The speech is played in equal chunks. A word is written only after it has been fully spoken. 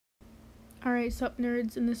Alright, sup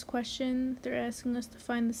nerds, in this question, they're asking us to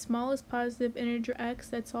find the smallest positive integer x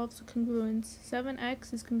that solves the congruence.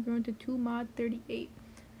 7x is congruent to 2 mod 38.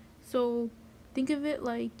 So, think of it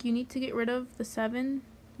like you need to get rid of the 7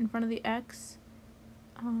 in front of the x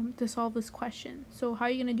to solve this question. So how are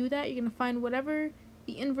you going to do that? You're going to find whatever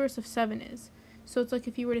the inverse of 7 is. So it's like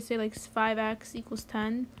if you were to say like 5x equals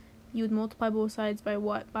 10, you would multiply both sides by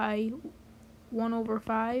what? By 1 over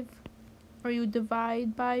 5? Or you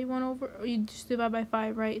divide by 1 over, or you just divide by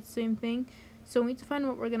 5, right? It's the same thing. So we need to find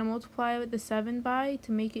what we're going to multiply with the 7 by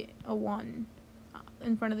to make it a 1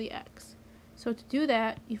 in front of the x. So to do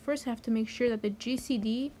that, you first have to make sure that the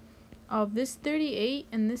GCD of this 38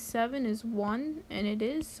 and this 7 is 1, and it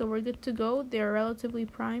is, so we're good to go. They are relatively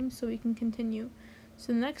prime, so we can continue.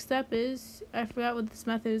 So the next step is, I forgot what this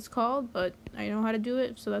method is called, but I know how to do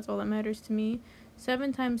it, so that's all that matters to me.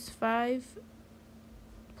 7 times 5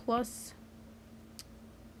 plus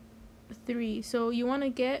 3. So you want to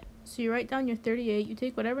get, so you write down your 38, you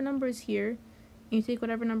take whatever number is here, and you take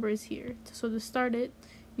whatever number is here. So to start it,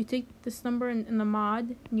 you take this number in the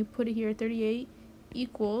mod, and you put it here, 38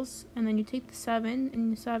 equals, and then you take the 7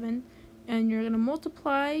 and the 7, and you're going to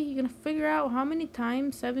multiply, you're going to figure out how many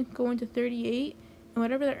times 7 can go into 38, and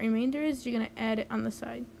whatever that remainder is, you're going to add it on the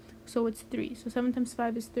side. So it's 3. So 7 times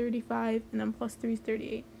 5 is 35, and then plus 3 is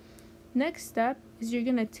 38. Next step is you're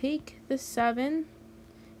going to take this 7,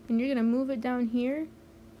 and you're going to move it down here.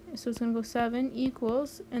 So it's going to go 7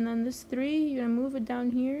 equals, and then this 3, you're going to move it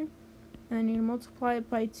down here, and then you're going to multiply it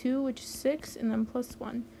by 2, which is 6, and then plus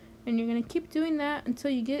 1. And you're going to keep doing that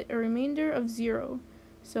until you get a remainder of 0.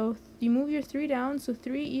 So you move your 3 down, so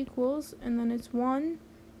 3 equals, and then it's 1,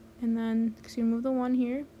 and then, so you move the 1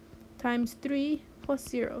 here, times 3 plus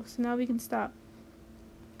 0. So now we can stop.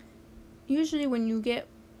 Usually when you get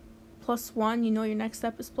plus 1, you know your next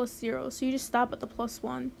step is plus 0. So you just stop at the plus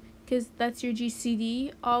 1, because that's your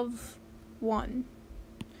GCD of 1.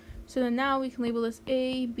 So then now we can label this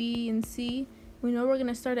A, B, and C. We know we're going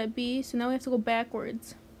to start at B, so now we have to go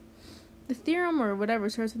backwards. The theorem or whatever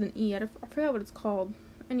starts with an E. I forgot what it's called.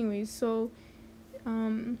 Anyways, so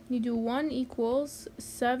you do 1 equals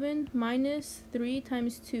 7 minus 3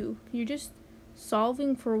 times 2. You're just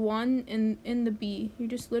solving for 1 in the B. You're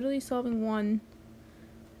just literally solving 1.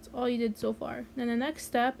 That's all you did so far. Then the next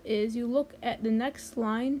step is you look at the next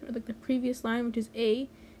line, or like the previous line, which is A,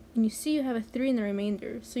 and you see you have a 3 in the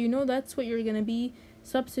remainder. So you know that's what you're going to be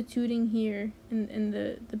substituting here in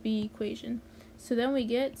the B equation. So then we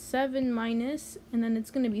get 7 minus, and then it's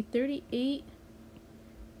going to be 38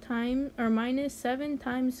 times, or minus 7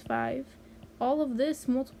 times 5. All of this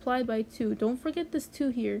multiplied by 2. Don't forget this 2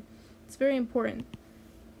 here. It's very important.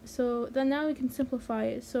 So then now we can simplify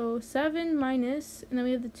it. So 7 minus, and then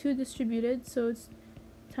we have the 2 distributed, so it's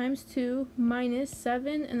times 2 minus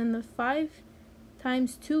 7, and then the 5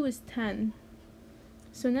 times 2 is 10.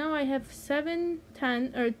 So now I have 10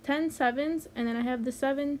 sevens, and then I have the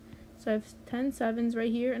 7. So I have 10 sevens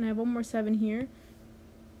right here, and I have one more 7 here.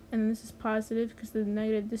 And then this is positive because the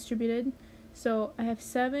negative distributed. So I have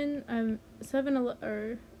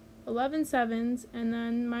 11 sevens, and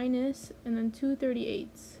then minus, and then 2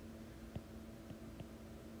 38s.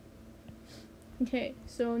 Okay,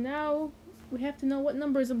 so now we have to know what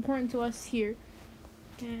number is important to us here.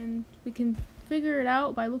 And we can figure it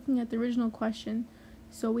out by looking at the original question.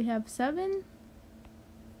 So we have 7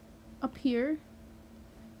 up here,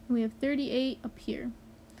 and we have 38 up here.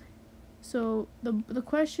 So the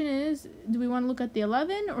question is, do we want to look at the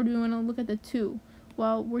 11 or do we want to look at the 2?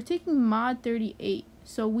 Well, we're taking mod 38.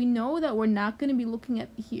 So we know that we're not going to be looking at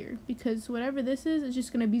here, because whatever this is, it's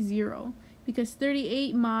just going to be 0. Because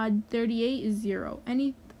 38 mod 38 is 0.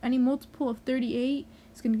 Any multiple of 38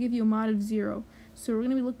 is going to give you a mod of 0. So we're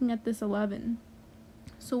going to be looking at this 11.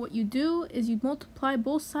 So what you do is you multiply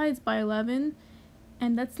both sides by 11,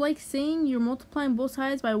 and that's like saying you're multiplying both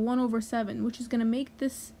sides by 1 over 7, which is going to make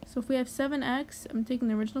this, so if we have 7x, I'm taking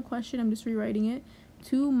the original question, I'm just rewriting it,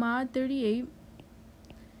 2 mod 38.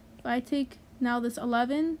 If I take now this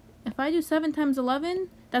 11, if I do 7 times 11,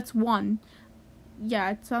 that's 1.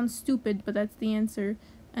 Yeah, it sounds stupid, but that's the answer.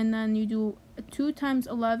 And then you do 2 times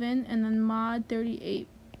 11, and then mod 38.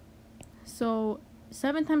 So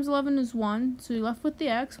 7 times 11 is 1, so you're left with the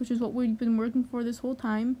x, which is what we've been working for this whole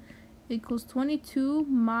time, equals 22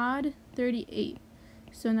 mod 38.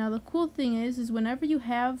 So now the cool thing is whenever you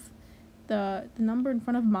have the number in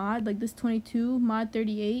front of mod, like this 22 mod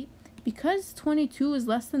 38, because 22 is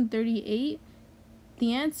less than 38,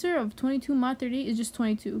 the answer of 22 mod 38 is just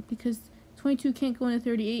 22, because 22 can't go into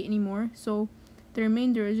 38 anymore, so the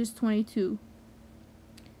remainder is just 22.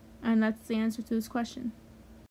 And that's the answer to this question.